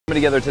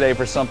Together today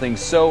for something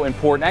so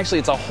important. Actually,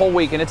 it's a whole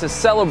week, and it's a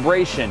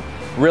celebration,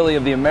 really,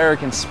 of the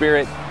American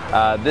spirit.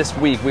 This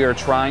week, we are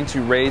trying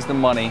to raise the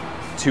money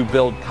to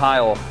build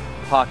Kyle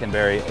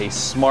Hockenberry a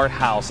smart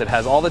house. It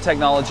has all the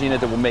technology in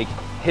it that will make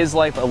his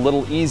life a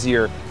little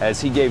easier,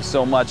 as he gave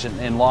so much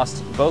and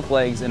lost both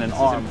legs and an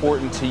arm. It's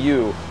important to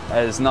you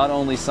as not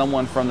only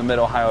someone from the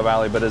Mid-Ohio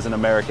Valley, but as an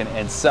American,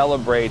 and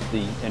celebrate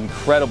the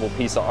incredible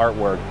piece of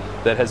artwork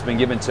that has been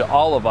given to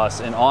all of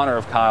us in honor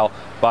of Kyle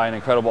by an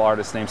incredible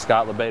artist named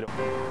LoBaido.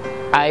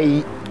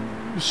 I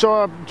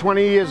saw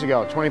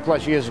 20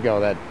 plus years ago,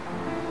 that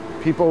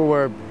people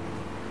were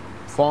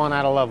falling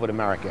out of love with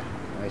America.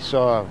 I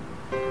saw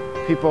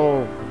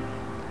people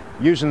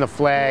using the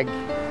flag,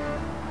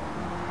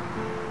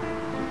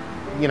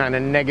 you know, in a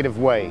negative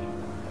way,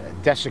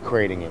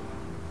 desecrating it,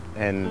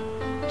 and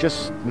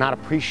just not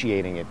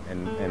appreciating it,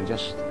 and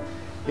just,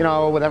 you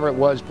know, whatever it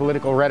was,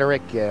 political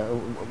rhetoric,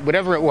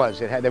 whatever it was,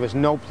 there was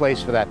no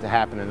place for that to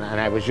happen, and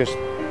I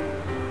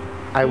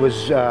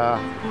was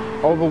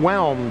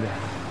overwhelmed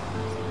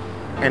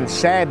and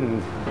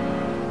saddened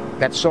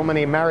that so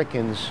many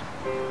Americans,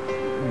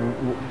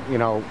 you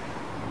know,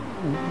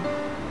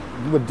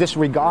 were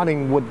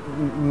disregarding what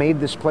made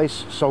this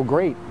place so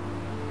great.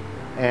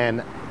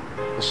 And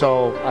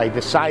so I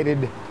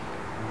decided,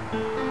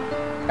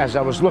 as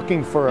I was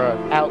looking for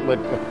an outlet,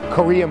 a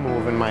career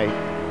move in my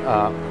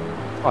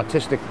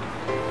artistic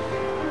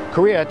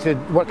career, to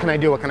what can I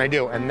do,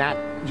 and that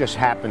just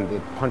happened.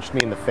 It punched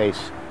me in the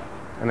face,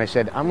 and I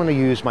said, I'm going to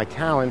use my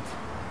talent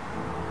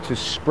to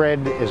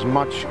spread as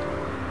much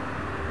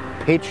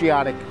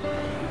patriotic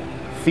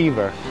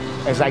fever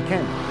as I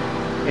can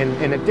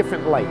in a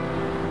different light,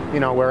 you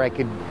know, where I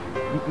could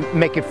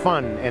make it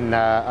fun and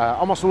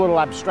almost a little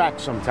abstract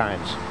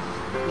sometimes,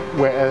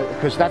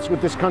 because that's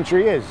what this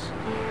country is.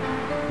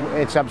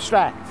 It's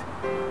abstract.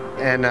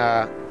 And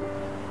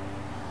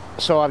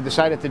so I've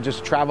decided to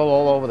just travel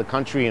all over the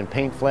country and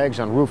paint flags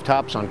on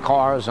rooftops, on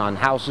cars, on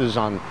houses,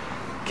 on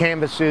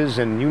canvases,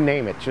 and you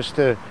name it, just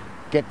to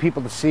get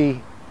people to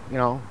see, you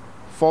know,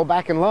 fall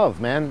back in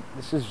love, man.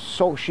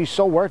 She's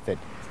so worth it.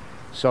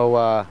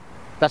 So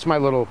that's my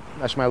little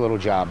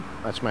job.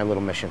 That's my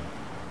little mission,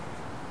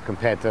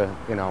 compared to,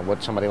 you know,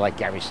 what somebody like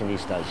Gary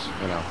Sinise does,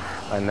 you know,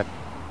 and the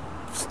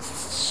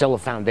Scylla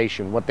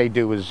Foundation. What they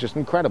do is just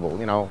incredible,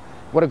 you know.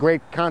 What a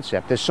great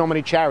concept. There's so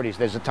many charities.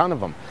 There's a ton of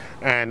them.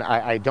 And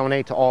I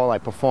donate to all. I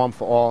perform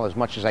for all as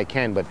much as I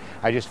can. But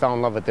I just fell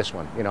in love with this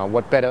one. You know,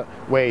 what better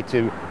way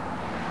to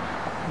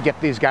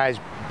get these guys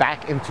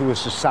back into a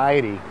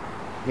society,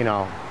 you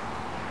know,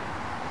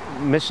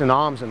 missing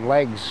arms and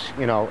legs,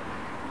 you know,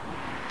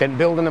 than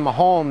building them a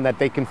home that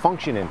they can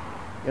function in.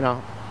 You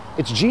know,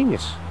 it's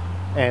genius.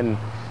 And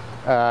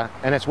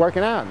it's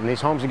working out. And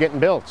these homes are getting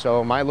built.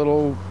 So my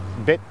little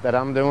bit that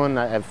I'm doing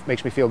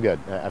makes me feel good.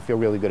 I feel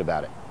really good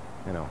about it.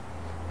 You know,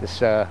 this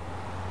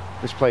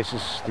place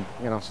is,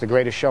 you know, it's the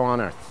greatest show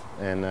on earth,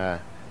 and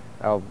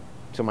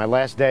till my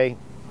last day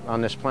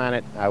on this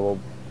planet, I will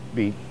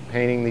be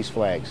painting these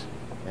flags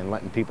and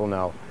letting people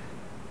know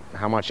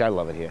how much I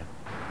love it here.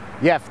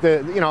 Yeah,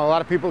 you know, a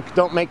lot of people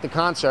don't make the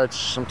concerts.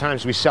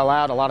 Sometimes we sell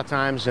out. A lot of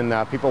times, and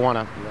people want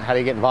to. How do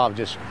you get involved?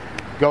 Just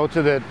go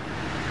to the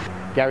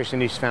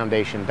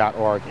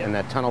GarySiniseFoundation.org and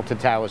the Tunnel to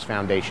Towers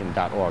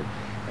Foundation.org,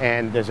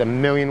 and there's a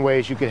million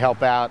ways you could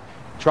help out.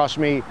 Trust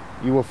me,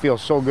 you will feel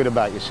so good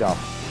about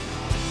yourself.